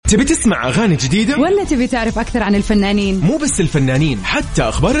تبي تسمع أغاني جديدة ولا تبي تعرف أكثر عن الفنانين؟ مو بس الفنانين، حتى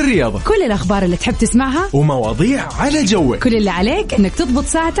أخبار الرياضة، كل الأخبار اللي تحب تسمعها ومواضيع على جوك. كل اللي عليك إنك تضبط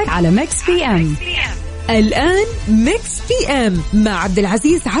ساعتك على ميكس بي ام. الآن ميكس بي ام مع عبد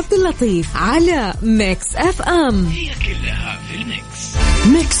العزيز عبد اللطيف على ميكس اف ام. هي كلها في الميكس.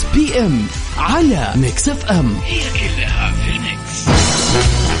 ميكس بي ام على ميكس اف ام. هي كلها في الميكس.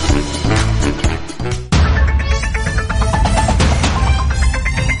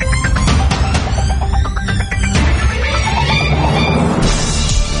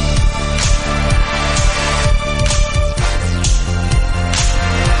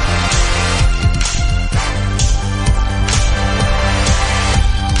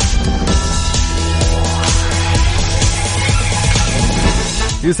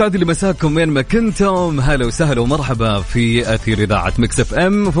 يسعد لي مساكم وين ما كنتم. هلا وسهلا ومرحبا في أثير إذاعة ميكس اف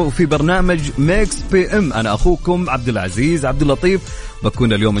ام وفي برنامج ميكس بي ام. أنا أخوكم عبد العزيز عبد اللطيف،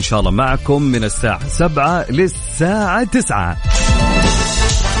 بكون اليوم إن شاء الله معكم من الساعة 7 للساعة 9.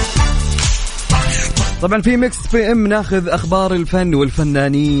 طبعا في ميكس بي ام ناخذ أخبار الفن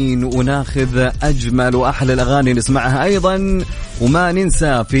والفنانين، وناخذ أجمل وأحلى الأغاني نسمعها أيضا، وما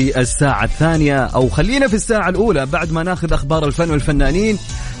ننسى في الساعة الثانية أو خلينا في الساعة الأولى بعد ما ناخذ أخبار الفن والفنانين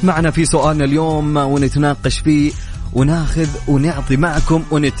معنا في سؤالنا اليوم ونتناقش فيه وناخذ ونعطي معكم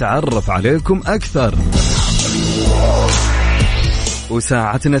ونتعرف عليكم أكثر.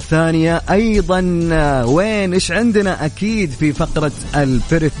 وساعتنا الثانية أيضا وين إيش عندنا؟ أكيد في فقرة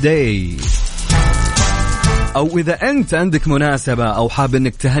البيرث داي، أو إذا أنت عندك مناسبة أو حاب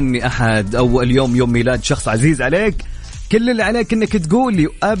أنك تهني أحد أو اليوم يوم ميلاد شخص عزيز عليك، كل اللي عليك أنك تقولي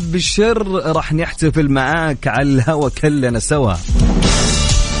أبشر راح نحتفل معاك على الهوا كلنا سوا.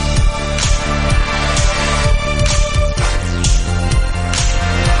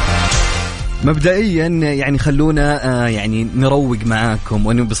 مبدئيا يعني خلونا يعني نروق معاكم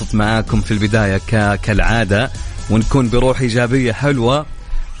وننبسط معاكم في البداية كالعادة، ونكون بروح إيجابية حلوة.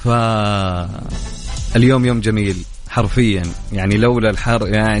 اليوم يوم جميل حرفيا، يعني لولا الحر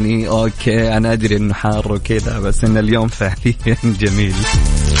يعني أوكي أنا أدري إنه حار وكذا، بس إن اليوم فعليا جميل.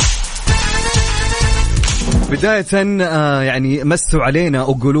 بداية يعني مسوا علينا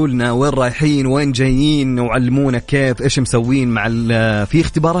وقولوا لنا وين رايحين وين جايين، وعلمونا كيف إيش مسوين مع في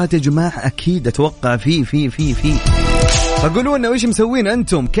اختبارات يا جماعة. أكيد أتوقع في فقولوا لنا وإيش مسوين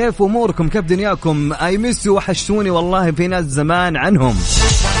أنتم، كيف أموركم، كيف دنياكم. أي مسوا وحشتوني والله، في ناس زمان عنهم.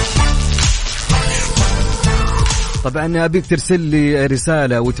 طبعا أبيك ترسل لي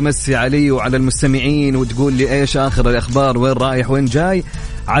رسالة وتمسي علي وعلى المستمعين وتقول لي إيش آخر الأخبار، وين رايح وين جاي،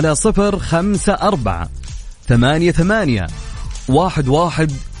 على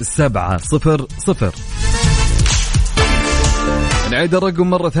 0548811700. نعيد الرقم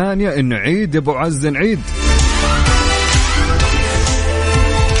مرة ثانية، نعيد يا أبو عز نعيد.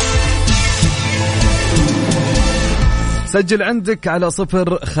 سجل عندك على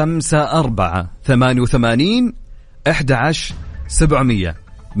 0548811700.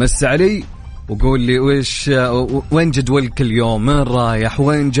 مس علي وقول لي وين جدولك اليوم، من رايح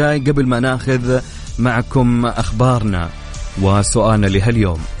وين جاي، قبل ما ناخذ معكم أخبارنا وسؤالنا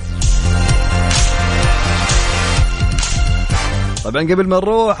لهاليوم. طبعا قبل ما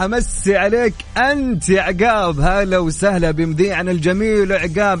نروح أمسي عليك أنت يا عقاب. هلا وسهلا بمذيع الجميل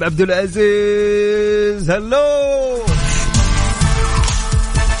عقاب عبد العزيز. هلو،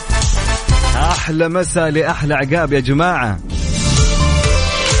 أحلى مساء لأحلى عقاب يا جماعة.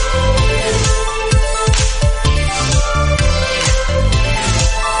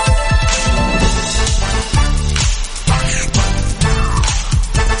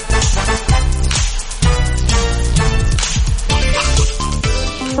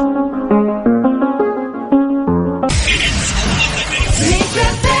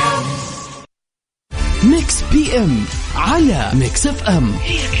 ميكس بي ام على ميكس اف ام.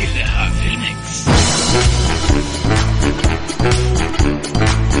 هي كلها في الميكس.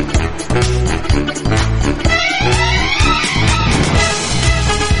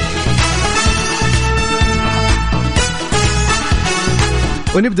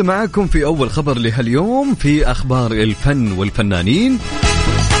 ونبدأ معاكم في أول خبر لهاليوم في أخبار الفن والفنانين.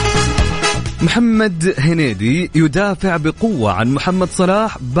 محمد هنيدي يدافع بقوة عن محمد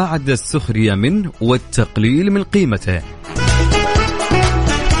صلاح بعد السخرية منه والتقليل من قيمته.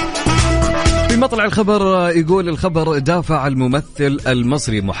 في مطلع الخبر يقول الخبر: دافع الممثل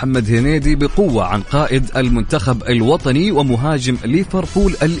المصري محمد هنيدي بقوة عن قائد المنتخب الوطني ومهاجم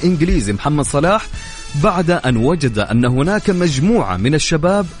ليفربول الإنجليزي محمد صلاح بعد أن وجد أن هناك مجموعة من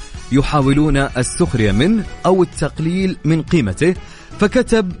الشباب يحاولون السخرية منه أو التقليل من قيمته.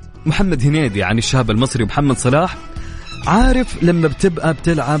 فكتب محمد هنيدي عن الشاب المصري محمد صلاح: عارف لما بتبقى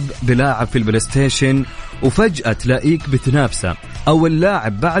بتلعب بلاعب في البلاي ستيشن وفجأة تلاقيك بتنافسه، أو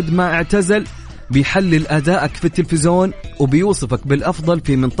اللاعب بعد ما اعتزل بيحلل أدائك في التلفزيون وبيوصفك بالأفضل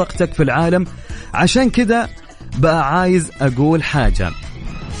في منطقتك في العالم. عشان كده بقى عايز أقول حاجة.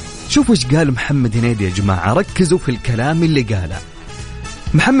 شوفوا ايش قال محمد هنيدي يا جماعة، ركزوا في الكلام اللي قاله.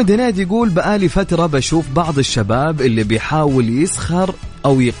 محمد هنيدي يقول بقالي فترة بشوف بعض الشباب اللي بيحاول يسخر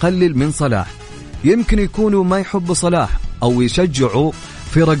أو يقلل من صلاح. يمكن يكونوا ما يحبوا صلاح أو يشجعوا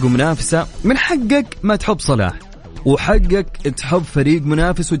فرق منافسة. من حقك ما تحب صلاح وحقك تحب فريق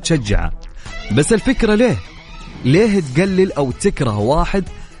منافس وتشجعه، بس الفكرة ليه تقلل أو تكره واحد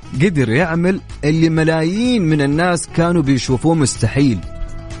قدر يعمل اللي ملايين من الناس كانوا بيشوفوه مستحيل؟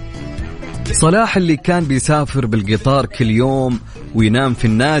 صلاح اللي كان بيسافر بالقطار كل يوم وينام في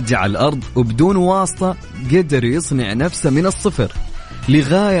النادي على الأرض وبدون واسطة قدر يصنع نفسه من الصفر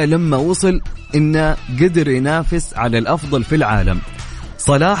لغاية لما وصل إنه قدر ينافس على الأفضل في العالم.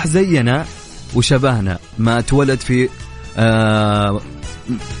 صلاح زينا وشبهنا، ما اتولد في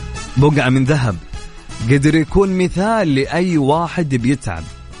بقعة من ذهب، قدر يكون مثال لأي واحد بيتعب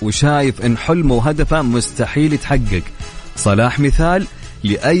وشايف إن حلمه وهدفه مستحيل يتحقق. صلاح مثال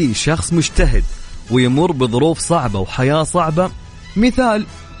لأي شخص مجتهد ويمر بظروف صعبة وحياة صعبة، مثال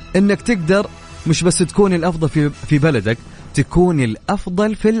إنك تقدر مش بس تكون الأفضل في بلدك، تكون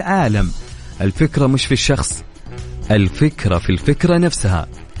الأفضل في العالم. الفكرة مش في الشخص، الفكرة في الفكرة نفسها،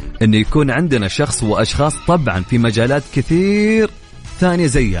 إنه يكون عندنا شخص وأشخاص طبعا في مجالات كثير ثانية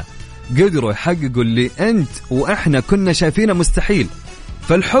زيها قدروا يحققوا اللي أنت وإحنا كنا شايفينه مستحيل.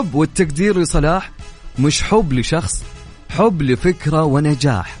 فالحب والتقدير لصلاح مش حب لشخص، حب لفكرة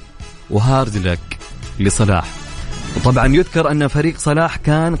ونجاح، وهارد لك لصلاح. وطبعا يذكر أن فريق صلاح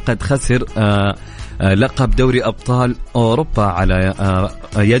كان قد خسر لقب دوري أبطال أوروبا على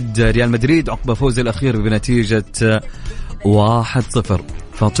يد ريال مدريد عقب فوز الأخير بنتيجة 1-0.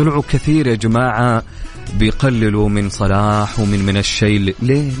 فطلعوا كثير يا جماعة بيقللوا من صلاح ومن الشيء.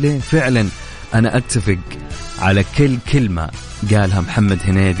 ليه فعلا أنا أتفق على كل كلمة قالها محمد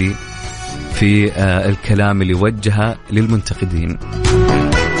هنيدي في الكلام اللي وجهه للمنتقدين.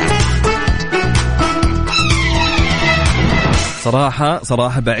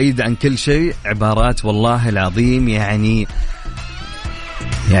 صراحة بعيد عن كل شيء، عبارات والله العظيم يعني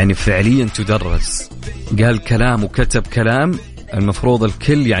فعليا تدرس. قال كلام وكتب كلام المفروض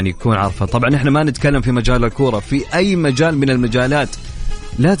الكل يعني يكون عارفه. طبعا احنا ما نتكلم في مجال الكورة، في أي مجال من المجالات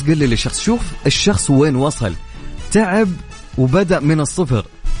لا تقلل الشخص. شوف الشخص وين وصل، تعب وبدأ من الصفر.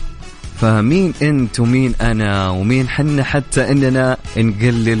 فمين أنت ومين أنا ومين حنا حتى إننا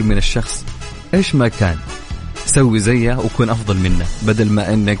نقلل من الشخص؟ إيش ما كان سوي زيه وكون أفضل منه، بدل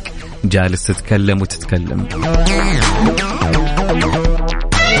ما إنك جالس تتكلم وتتكلم.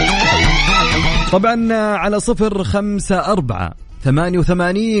 طبعا على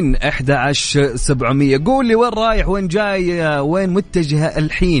 0548811700 قول لي وين رايح، وين جاي، وين متجه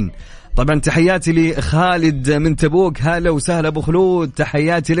الحين. طبعا تحياتي لخالد من تبوك، هلا وسهلا ابو خلود،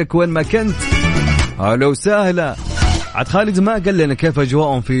 تحياتي لك وين ما كنت، هلا وسهلا. عاد خالد ما قال لنا كيف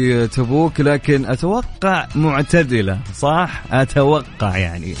اجواءهم في تبوك، لكن اتوقع معتدلة، صح؟ اتوقع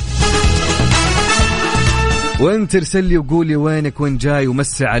يعني. وانت ارسل لي وقول لي وينك وين جاي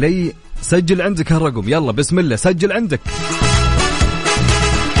ومسي علي. سجل عندك هالرقم، يلا بسم الله سجل عندك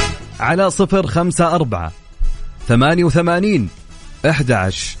على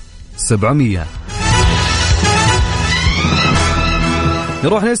 0548811700.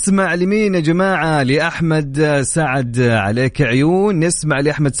 نروح نسمع لمين يا جماعة؟ لأحمد سعد، عليك عيون. نسمع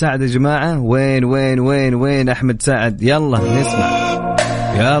لأحمد سعد يا جماعة. وين وين وين وين أحمد سعد؟ يلا نسمع،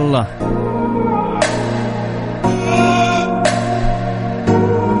 يلا.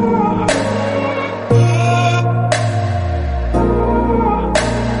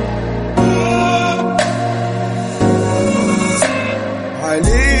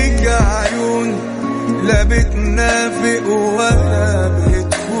 عليك عيون لا بتنافق ولا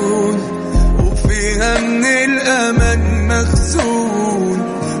بتكون، وفيها من الأمل مخزون،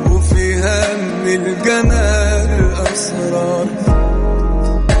 وفيها من الجمال أسرار.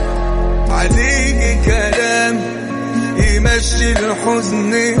 عليك كلام يمشي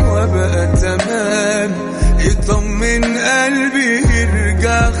الحزن وبقى تمام، يطمن قلبي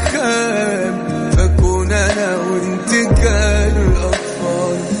يرجع خام، فكون أنا وانت كالأطفال.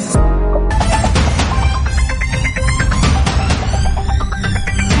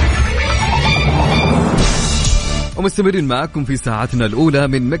 ومستمرين معكم في ساعتنا الأولى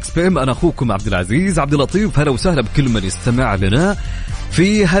من ميكس بي ام. أنا أخوكم عبد العزيز عبد اللطيف. هلا وسهلا بكل من يستمع لنا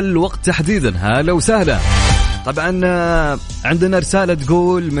في هالوقت تحديدا، هلا وسهلا. طبعا عندنا رسالة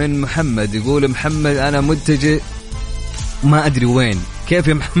تقول من محمد، يقول محمد أنا متجه ما أدري وين. كيف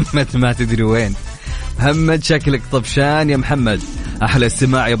يا محمد ما تدري وين؟ محمد شكلك طفشان يا محمد. أحلى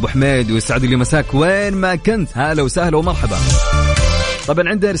استماع يا أبو حميد ويسعد لي مساك وين ما كنت. هلا وسهلا ومرحبا. طبعا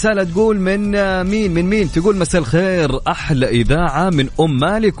عندها رسالة تقول من مين تقول مساء الخير أحلى إذاعة من أم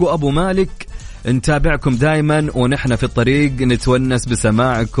مالك وأبو مالك، نتابعكم دايما ونحن في الطريق نتونس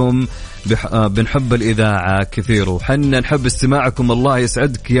بسماعكم، بنحب الإذاعة كثير وحنا نحب استماعكم. الله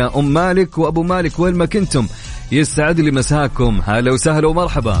يسعدك يا أم مالك وأبو مالك وين ما كنتم، يسعد لي مساكم. هلا وسهلا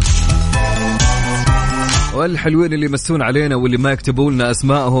ومرحبا. والحلوين اللي يمسون علينا واللي ما يكتبوا لنا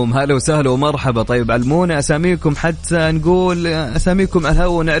أسمائهم، هلا وسهلا ومرحبا. طيب علمونا أساميكم حتى نقول أساميكم على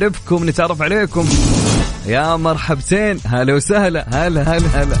الهواء ونعرفكم نتعرف عليكم. يا مرحبتين، هلا وسهلا. هلا.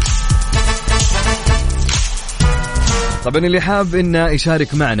 طبعا اللي حاب إنه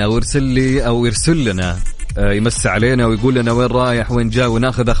يشارك معنا ويرسل لي أو يرسل لنا يمس علينا ويقول لنا وين رايح وين جاي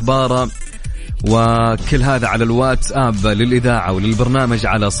وناخذ أخباره، وكل هذا على الواتساب للإذاعة وللبرنامج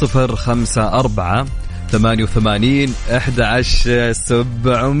على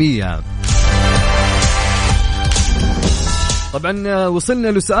 054-88-11700. طبعا وصلنا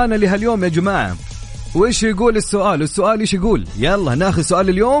لسؤالنا لهاليوم يا جماعة. وإيش يقول السؤال إيش يقول؟ يلا ناخذ سؤال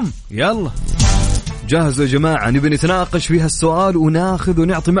اليوم. يلا جاهزوا يا جماعة، نبي نتناقش في هالسؤال وناخذ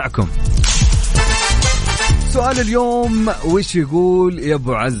ونعطي معكم. سؤال اليوم وإيش يقول يا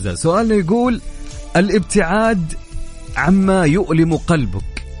أبو عزة؟ سؤالنا يقول الابتعاد عما يؤلم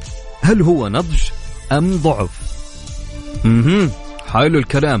قلبك هل هو نضج أم ضعف؟ حلو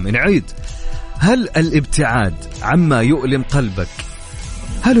الكلام. نعيد، هل الابتعاد عما يؤلم قلبك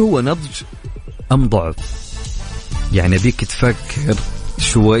هل هو نضج أم ضعف؟ يعني بيك تفكر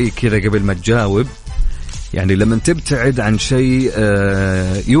شوي كذا قبل ما تجاوب. يعني لما تبتعد عن شيء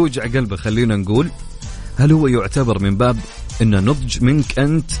يوجع قلبك خلينا نقول، هل هو يعتبر من باب إنه نضج منك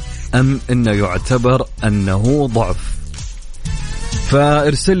أنت أم إنه يعتبر أنه ضعف؟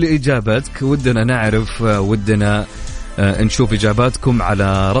 فارسل لي إجابتك، ودنا نعرف، ودنا نشوف إجاباتكم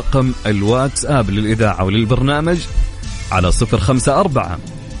على رقم الواتساب للإذاعة وللبرنامج على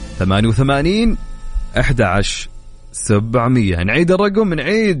 054-88-11700. نعيد الرقم،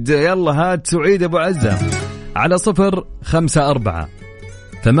 نعيد، يلا هات سعيد أبو عزة على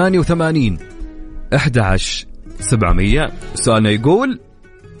 054-88-11700. سؤالنا يقول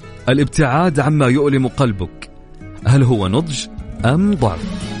الابتعاد عما يؤلم قلبك هل هو نضج أم ضعف؟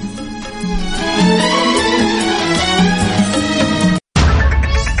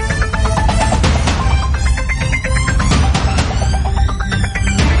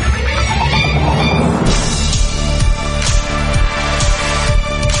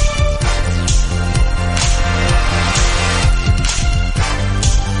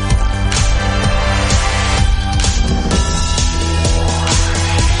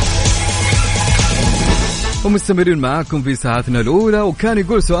 ومستمرين معاكم في ساعتنا الأولى. وكان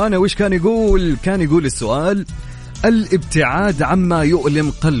يقول سؤالنا وإيش كان يقول؟ كان يقول السؤال الابتعاد عما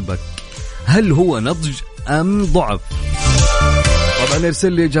يؤلم قلبك هل هو نضج أم ضعف؟ طبعا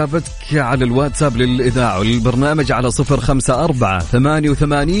ارسل لي إجابتك على الواتساب للإذاعة وللبرنامج على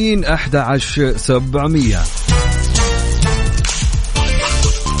 054-88-11700.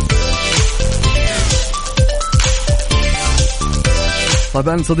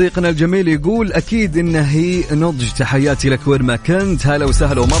 طبعا صديقنا الجميل يقول أكيد إنه هي نضج. تحياتي لك وين ما كنت. هلا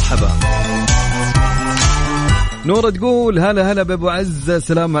وسهلا ومرحبا. نورة تقول هلا بأبو عزة،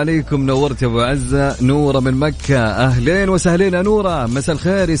 السلام عليكم، نورت يا أبو عزة. نورة من مكة، أهلين وسهلين يا نورة، مساء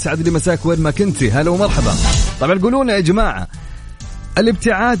الخير، يسعد لي مساك وين ما كنتي. هلا ومرحبا. طبعا قولونا يا جماعة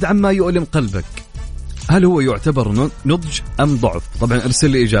الابتعاد عما يؤلم قلبك هل هو يعتبر نضج أم ضعف؟ طبعا ارسل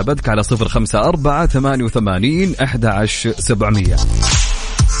لي إجابتك على 054-88-11700.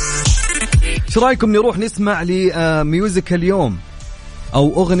 ايش رايكم نروح نسمع لي ميوزك اليوم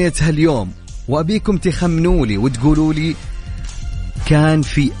أو أغنية اليوم، وأبيكم تخمنوا لي وتقولوا لي كان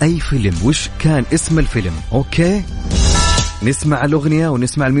في أي فيلم، وش كان اسم الفيلم. أوكي نسمع الأغنية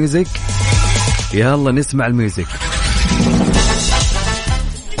ونسمع الميوزك. يلا نسمع الميوزك.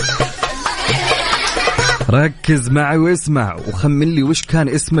 ركز معي واسمع وخمن لي وش كان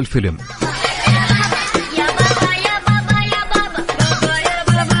اسم الفيلم.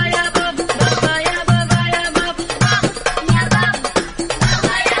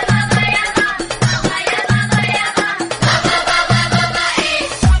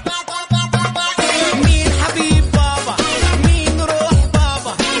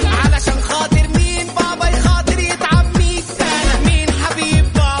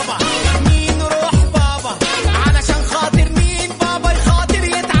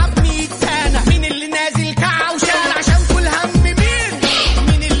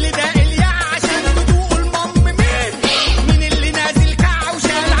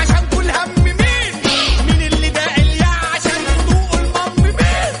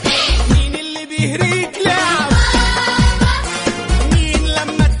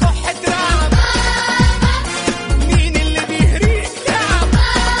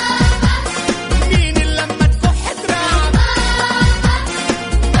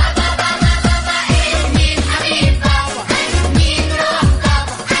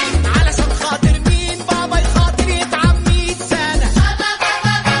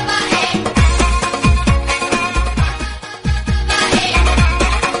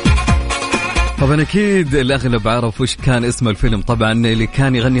 طبعا أكيد الأغلب عرف وش كان اسم الفيلم. طبعا اللي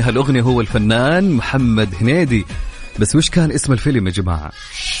كان يغني هالأغنية هو الفنان محمد هنيدي. بس وش كان اسم الفيلم يا جماعة؟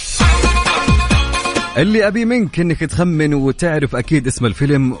 اللي أبي منك إنك تخمن وتعرف أكيد اسم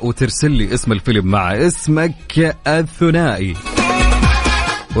الفيلم وترسل لي اسم الفيلم مع اسمك الثنائي،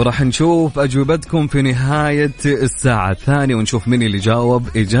 وراح نشوف أجوبتكم في نهاية الساعة الثانية ونشوف مين اللي جاوب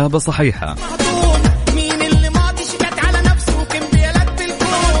إجابة صحيحة.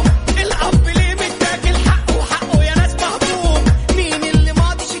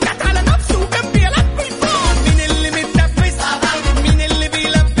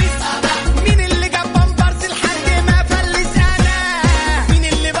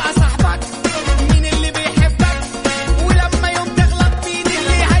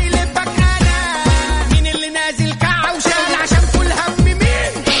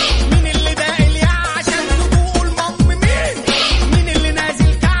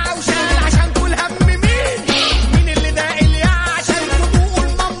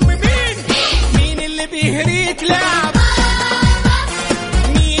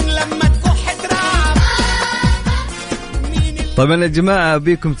 طبعا يا جماعة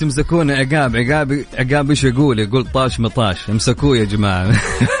بيكم تمسكون عقاب ايش يقول طاش مطاش، امسكوه يا جماعة.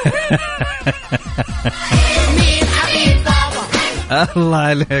 الله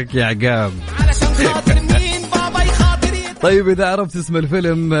عليك يا عقاب. طيب إذا عرفت اسم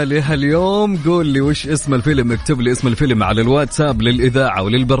الفيلم لهاليوم قول لي وش اسم الفيلم، اكتب لي اسم الفيلم على الواتساب للإذاعة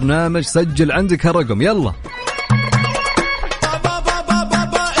وللبرنامج، سجل عندك هالرقم يلا.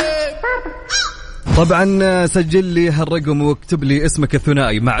 طبعا سجل لي هالرقم واكتب لي اسمك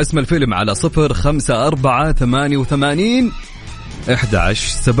الثنائي مع اسم الفيلم على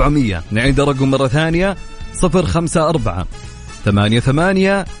 0548811700. نعيد الرقم مرة ثانية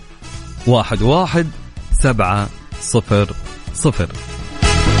 0548811700.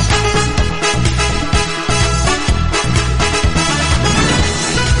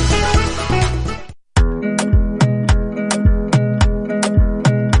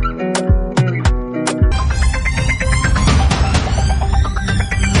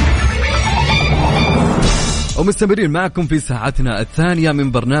 ومستمرين معكم في ساعتنا الثانية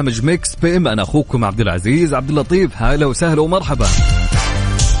من برنامج ميكس بي ام. أنا أخوكم عبد العزيز عبد اللطيف، هلا وسهلا ومرحبا.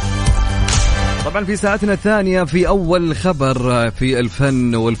 طبعا في ساعتنا الثانية في أول خبر في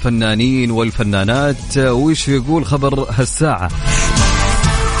الفن والفنانين والفنانات، وش يقول خبر هالساعة؟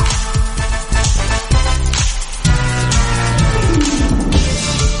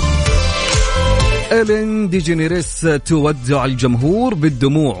 إلين ديجينيريس تودع الجمهور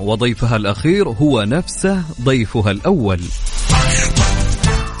بالدموع وضيفها الأخير هو نفسه ضيفها الأول.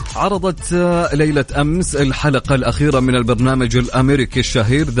 عرضت ليلة أمس الحلقة الأخيرة من البرنامج الأمريكي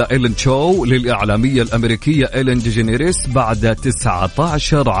الشهير ذا إلين شو للإعلامية الأمريكية إلين ديجينيريس بعد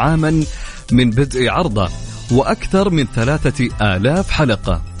 19 عاما من بدء عرضه وأكثر من 3000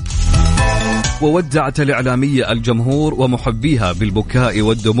 حلقة. وودعت الإعلامية الجمهور ومحبيها بالبكاء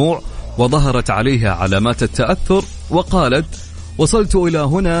والدموع، وظهرت عليها علامات التأثر، وقالت: وصلت إلى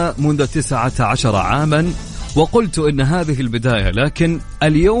هنا منذ 19 عاما وقلت إن هذه البداية، لكن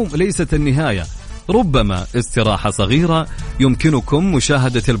اليوم ليست النهاية، ربما استراحة صغيرة يمكنكم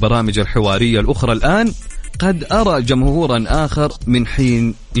مشاهدة البرامج الحوارية الأخرى الآن، قد أرى جمهورا آخر من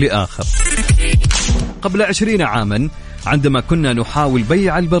حين لآخر. قبل 20 عاما عندما كنا نحاول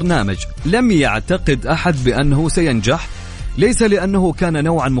بيع البرنامج لم يعتقد أحد بأنه سينجح، ليس لأنه كان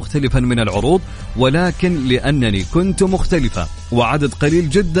نوعا مختلفا من العروض، ولكن لأنني كنت مختلفة وعدد قليل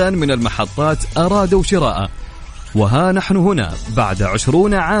جدا من المحطات أرادوا شراءه. وها نحن هنا بعد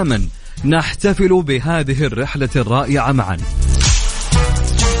 20 عاما نحتفل بهذه الرحلة الرائعة معا.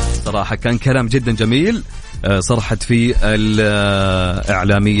 صراحة كان كلام جدا جميل صرحت فيه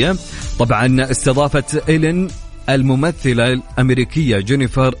الإعلامية. طبعا استضافت إلين الممثلة الأمريكية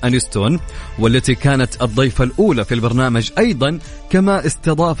جينيفر أنيستون، والتي كانت الضيفة الأولى في البرنامج أيضا، كما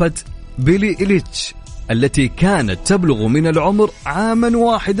استضافت بيلي إليتش التي كانت تبلغ من العمر عاما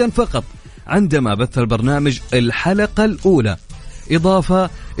واحدا فقط عندما بث البرنامج الحلقة الأولى، إضافة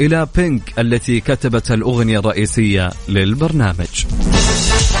إلى بينك التي كتبت الأغنية الرئيسية للبرنامج.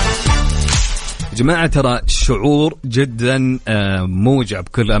 جماعة ترى شعور جدا موجع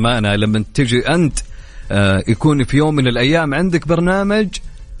بكل أمانة لما تجي أنت يكون في يوم من الأيام عندك برنامج،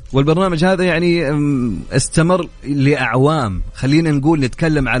 والبرنامج هذا يعني استمر لأعوام. خلينا نقول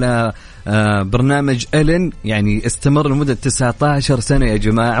نتكلم على برنامج إلين، يعني استمر لمدة 19 سنة يا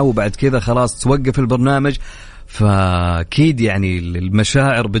جماعة، وبعد كذا خلاص توقف البرنامج. فأكيد يعني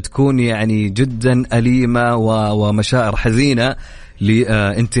المشاعر بتكون يعني جدا أليمة ومشاعر حزينة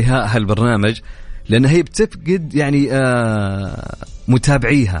لانتهاء هالبرنامج، لأن هي بتفقد يعني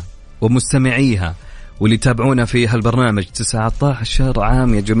متابعيها. ومستمعيها واللي تابعونا في هالبرنامج 19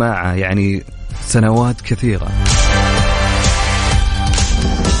 عام يا جماعة، يعني سنوات كثيرة،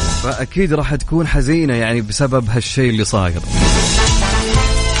 فأكيد راح تكون حزينة يعني بسبب هالشيء اللي صاير.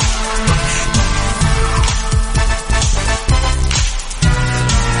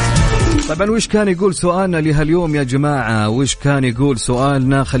 طبعا وش كان يقول سؤالنا لهاليوم يا جماعة؟ وش كان يقول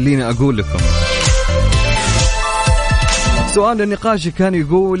سؤالنا؟ خليني أقول لكم. سؤال النقاش كان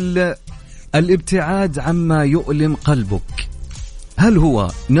يقول الابتعاد عما يؤلم قلبك هل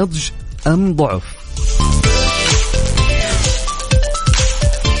هو نضج أم ضعف؟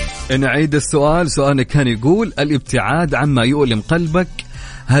 نعيد السؤال. سؤالنا كان يقول الابتعاد عما يؤلم قلبك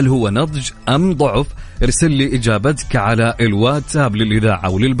هل هو نضج أم ضعف؟ ارسل لي إجابتك على الواتساب للإذاعة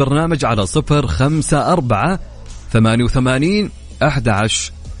وللبرنامج على 054-88-11-700.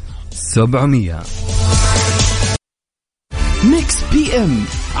 ميكس بي ام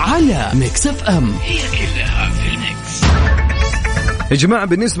على ميكس اف ام، هي كلها في الميكس. يا جماعة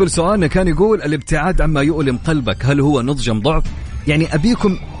بالنسبة لسؤالنا كان يقول الابتعاد عما يؤلم قلبك هل هو نضج أم ضعف؟ يعني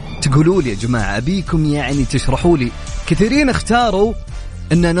أبيكم تقولوا لي يا جماعة، أبيكم يعني تشرحوا لي. كثيرين اختاروا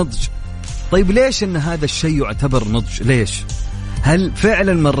إنه نضج. طيب ليش إن هذا الشيء يعتبر نضج؟ ليش؟ هل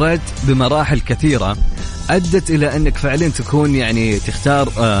فعلا مريت بمراحل كثيرة أدت إلى أنك فعلا تكون يعني تختار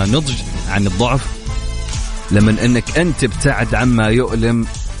نضج عن الضعف؟ لما أنك أنت تبتعد عما يؤلم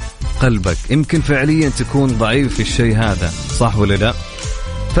قلبك يمكن فعليا تكون ضعيف في الشيء هذا، صح ولا لا؟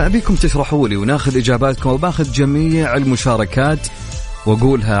 فأبيكم تشرحوا لي وناخذ إجاباتكم وباخذ جميع المشاركات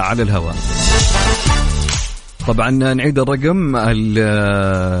وأقولها على الهواء. طبعا نعيد الرقم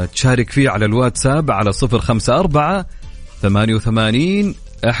اللي تشارك فيه على الواتساب على 054-88-11-700.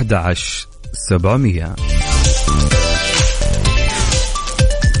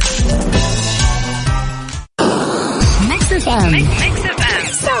 ميكس اف ام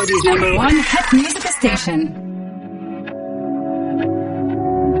Saudi's number one hit music station.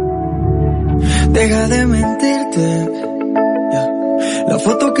 Deja de mentirte. La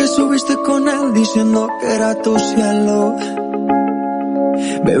foto que subiste con él diciendo que era tu cielo.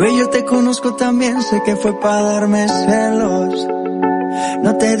 Bebé, yo te conozco también, sé que fue para darme celos.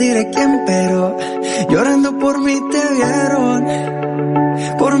 No te diré quién, pero llorando por mí te vieron.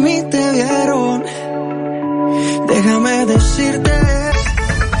 Por mí te vieron. Déjame decirte.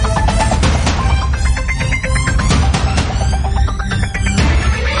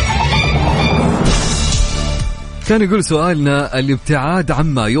 كان يقول سؤالنا الابتعاد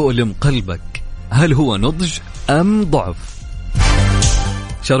عما يؤلم قلبك هل هو نضج أم ضعف؟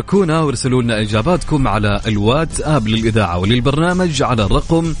 شاركونا وارسلوا لنا إجاباتكم على الواتساب للإذاعة وللبرنامج على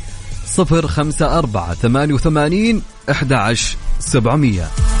الرقم 054-88-11-700.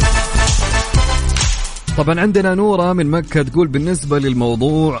 طبعا عندنا نورة من مكة تقول بالنسبة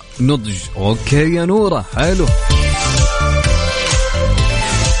للموضوع نضج. أوكي يا نورة، حلو.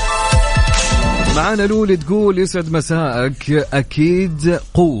 معانا لولي تقول يسعد مساءك، أكيد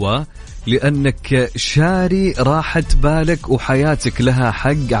قوة لأنك شاري راحة بالك وحياتك لها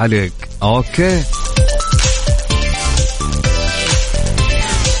حق عليك. أوكي.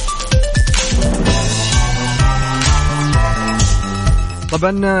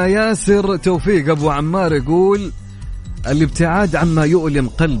 طبعا ياسر توفيق أبو عمار يقول الابتعاد عما يؤلم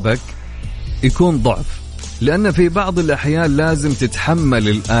قلبك يكون ضعف، لأن في بعض الأحيان لازم تتحمل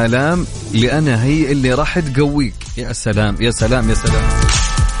الآلام لأنها هي اللي راح تقويك. يا سلام يا سلام يا سلام،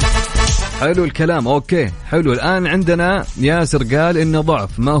 حلو الكلام. أوكي حلو. الآن عندنا ياسر قال إنه ضعف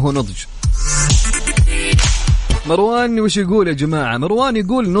ما هو نضج. مروان وش يقول يا جماعة؟ مروان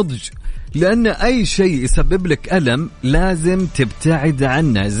يقول نضج، لأن أي شيء يسبب لك ألم لازم تبتعد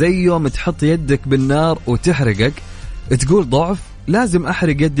عنه، زي يوم تحط يدك بالنار وتحرقك تقول ضعف، لازم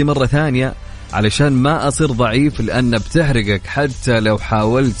أحرق يدي مرة ثانية علشان ما أصير ضعيف لأن بتحرقك حتى لو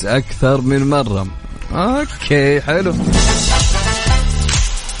حاولت أكثر من مرة. أوكي حلو.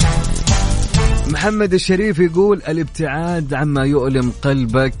 محمد الشريف يقول الابتعاد عما يؤلم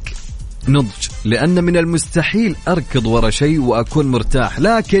قلبك نضج، لأن من المستحيل أركض ورا شيء وأكون مرتاح،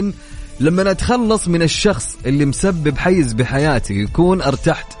 لكن لما أتخلص من الشخص اللي مسبب حيز بحياتي يكون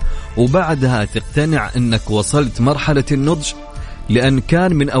ارتحت، وبعدها تقتنع أنك وصلت مرحلة النضج لأن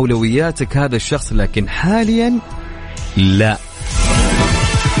كان من أولوياتك هذا الشخص، لكن حاليا لا.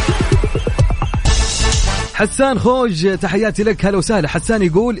 حسان خوج تحياتي لك، هلا وسهلا. حسان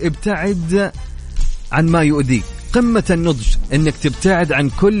يقول ابتعد عن ما يؤذيك، قمة النضج انك تبتعد عن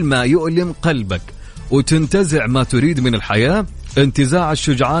كل ما يؤلم قلبك وتنتزع ما تريد من الحياة. انتزاع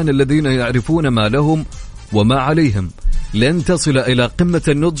الشجعان الذين يعرفون ما لهم وما عليهم. لن تصل إلى قمة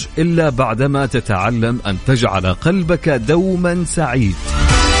النضج إلا بعدما تتعلم أن تجعل قلبك دوما سعيد.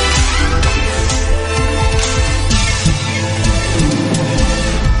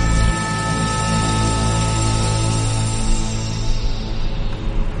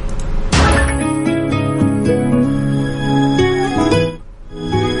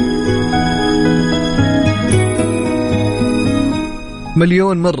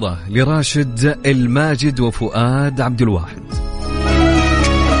 مليون مرة لراشد الماجد وفؤاد عبد الواحد.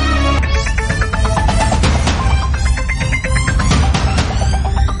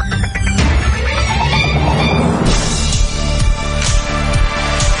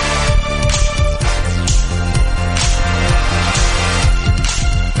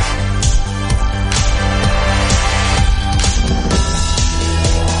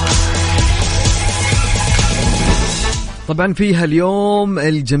 طبعا فيها اليوم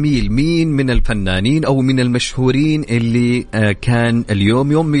الجميل، مين من الفنانين أو من المشهورين اللي كان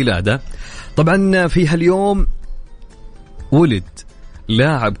اليوم يوم ميلاده. طبعا فيها اليوم ولد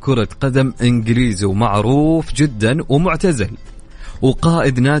لاعب كرة قدم إنجليزي ومعروف جدا ومعتزل،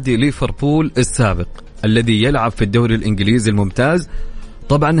 وقائد نادي ليفربول السابق الذي يلعب في الدوري الإنجليزي الممتاز.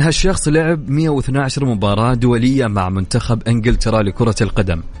 طبعا هالشخص لعب 112 مباراة دولية مع منتخب إنجلترا لكرة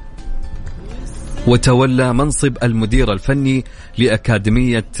القدم، وتولى منصب المدير الفني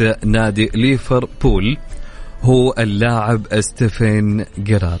لأكاديمية نادي ليفربول، هو اللاعب ستيفن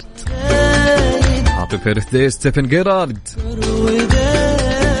جيرارد. هابي بيرثداي ستيفن جيرارد.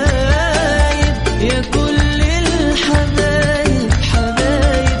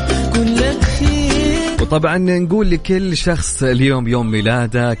 وطبعا نقول لكل شخص اليوم يوم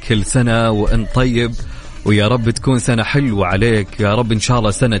ميلاده كل سنة وأنت طيب، ويا رب تكون سنة حلوة عليك، يا رب إن شاء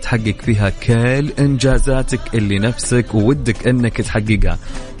الله سنة تحقق فيها كل إنجازاتك اللي نفسك وودك أنك تحققها،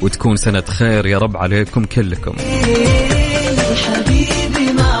 وتكون سنة خير يا رب عليكم كلكم.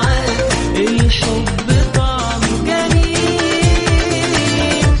 حبيبي معاك الحب طعم جميل،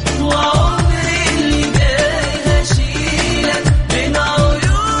 وعمري اللي جاي هشيلك بين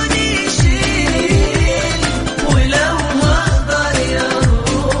عيوني شيل، ولو هقدر يا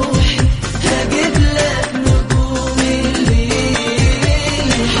روحي هجيب لك نجوم الليل.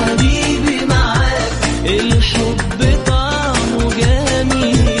 حبيبي معاك الحب طعمه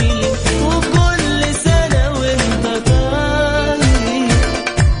جميل، وكل سنة وانت طيب.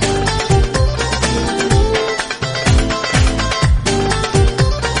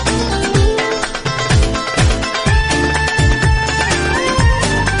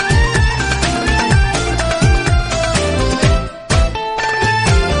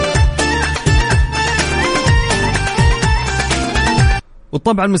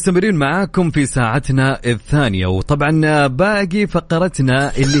 وطبعا مستمرين معاكم في ساعتنا الثانية، وطبعا باقي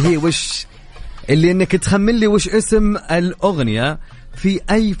فقرتنا اللي هي وش اللي انك تخمن لي وش اسم الأغنية في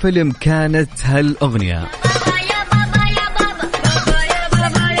أي فيلم كانت هالأغنية.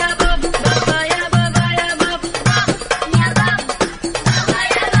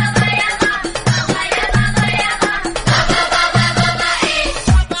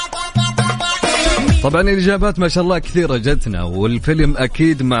 طبعا الإجابات ما شاء الله كثيرة جتنا، والفيلم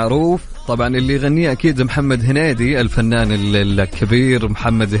أكيد معروف. طبعا اللي يغنيه أكيد محمد هنيدي، الفنان الكبير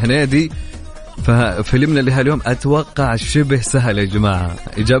محمد هنيدي. ففيلمنا اللي هاليوم أتوقع شبه سهل يا جماعة،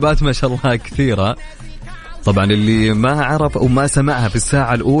 إجابات ما شاء الله كثيرة. طبعا اللي ما عرف أو ما سمعها في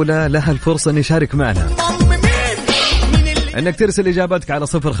الساعة الأولى لها الفرصة أن يشارك معنا، أنك ترسل إجاباتك على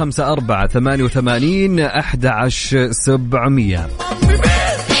 0548811700.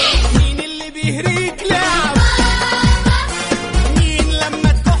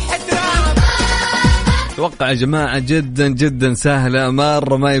 أتوقع يا جماعة جدا جدا سهلة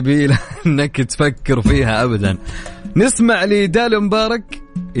مرة، ما يبيل أنك تفكر فيها أبدا. نسمع لدال مبارك،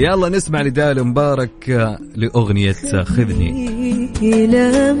 يلا نسمع لدال مبارك لأغنية خذني،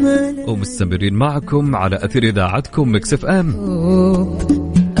 ومستمرين معكم على أثير إذاعتكم ميكس اف ام.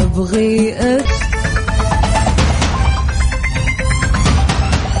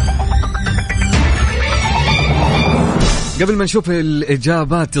 قبل ما نشوف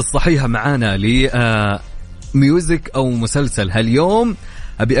الإجابات الصحيحة معانا لميوزك أو مسلسل هاليوم،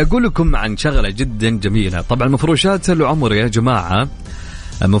 أبي أقول لكم عن شغلة جدا جميلة. طبعا مفروشات العمر يا جماعة،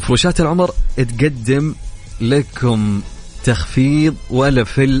 مفروشات العمر تقدم لكم تخفيض ولا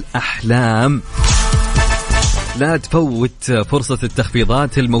في الأحلام. لا تفوت فرصة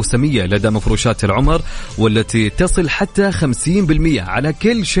التخفيضات الموسمية لدى مفروشات العمر، والتي تصل حتى 50% على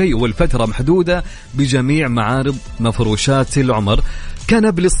كل شيء، والفترة محدودة بجميع معارض مفروشات العمر.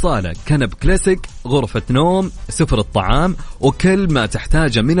 كنب للصالة، كنب كلاسيك، غرفة نوم، سفر الطعام، وكل ما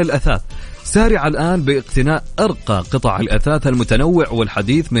تحتاجه من الأثاث. سارع الآن باقتناء أرقى قطع الأثاث المتنوع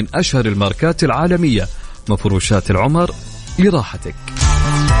والحديث من أشهر الماركات العالمية. مفروشات العمر لراحتك.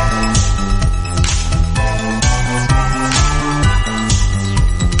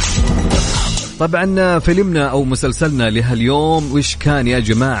 طبعا فيلمنا أو مسلسلنا لهاليوم وش كان يا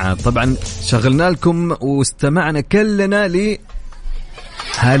جماعة؟ طبعا شغلنا لكم واستمعنا كلنا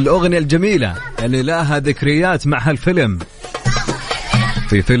هالأغنية الجميلة اللي لها ذكريات مع هالفيلم.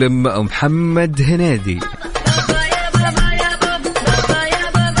 في فيلم محمد هنيدي.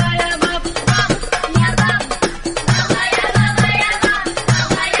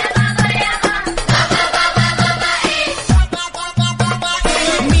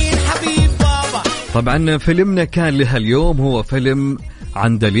 طبعا فيلمنا كان لها اليوم هو فيلم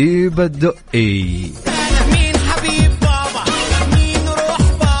عندليب الدقي. مين حبيب بابا مين روح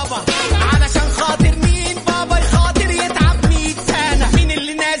بابا علشان خاطر مين بابا يخاطر يتعب 100 سنة مين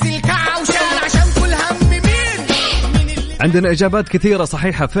اللي نازل كعوشان عشان كل هم مين عندنا إجابات كثيرة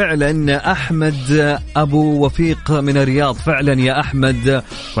صحيحة فعلا. أحمد أبو وفيق من الرياض فعلا يا أحمد.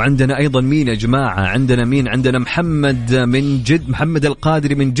 وعندنا أيضا مين يا جماعة؟ عندنا مين؟ عندنا محمد من جد، محمد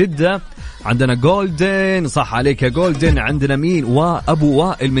القادري من جدة. عندنا جولدن، صح عليك يا جولدن. عندنا مين؟ وأبو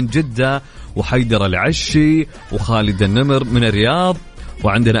وائل من جدة، وحيدر العشي، وخالد النمر من الرياض.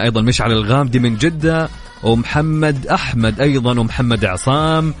 وعندنا أيضا مشعل الغامدي من جدة، ومحمد أحمد أيضا، ومحمد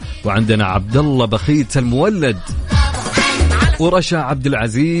عصام. وعندنا عبد الله بخيت المولد، ورشا عبد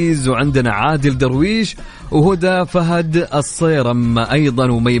العزيز. وعندنا عادل درويش، وهدى فهد الصيرم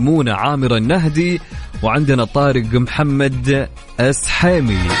أيضا، وميمونة عامر النهدي. وعندنا طارق محمد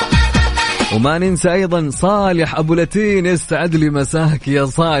أسحامي. وما ننسى أيضا صالح أبو لتين. استعد لي مساك يا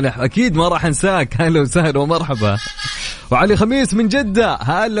صالح، أكيد ما راح نساك. هلا وسهلا ومرحبا. وعلي خميس من جدة،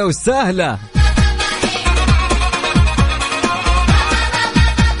 هلا وسهلا.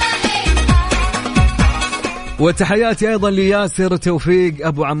 وتحياتي أيضا لياسر توفيق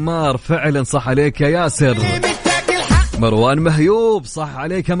أبو عمار، فعلا صح عليك يا ياسر. مروان مهيوب، صح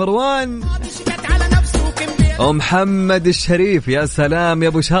عليك يا مروان. ومحمد الشريف، يا سلام يا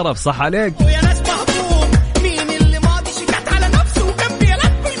أبو شرف، صح عليك.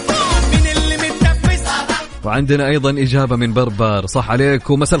 وعندنا أيضا إجابة من بربر، صح عليك.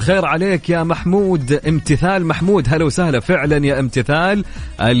 ومساء الخير عليك يا محمود، امتثال محمود، هلا وسهلا. فعلا يا امتثال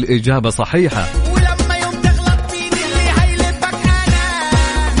الإجابة صحيحة.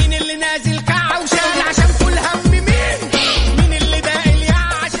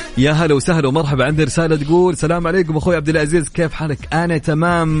 يا هلا وسهلا ومرحبا. عندي رسالة تقول: السلام عليكم أخوي عبد العزيز، كيف حالك؟ أنا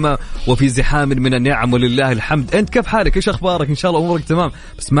تمام وفي زحام من النعم ولله الحمد. أنت كيف حالك؟ إيش أخبارك؟ إن شاء الله أمورك تمام،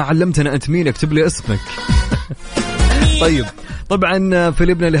 بس ما علمتنا أنت مين، اكتب لي اسمك. طيب، طبعا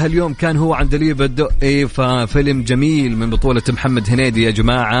فيلمنا لهاليوم كان هو عندليب الدقي، ففيلم جميل من بطولة محمد هنيدي يا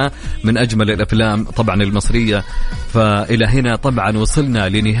جماعة، من أجمل الأفلام طبعا المصرية. فإلى هنا طبعا وصلنا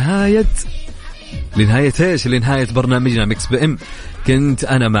لنهاية إيش؟ لنهاية برنامجنا ميكس بي ام. كنت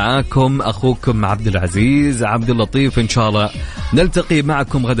أنا معاكم أخوكم عبد العزيز عبد اللطيف. إن شاء الله نلتقي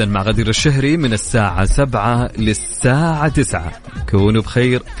معكم غدا مع غدير الشهري من الساعة 7 للساعة 9. كونوا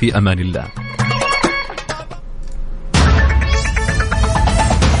بخير، في أمان الله.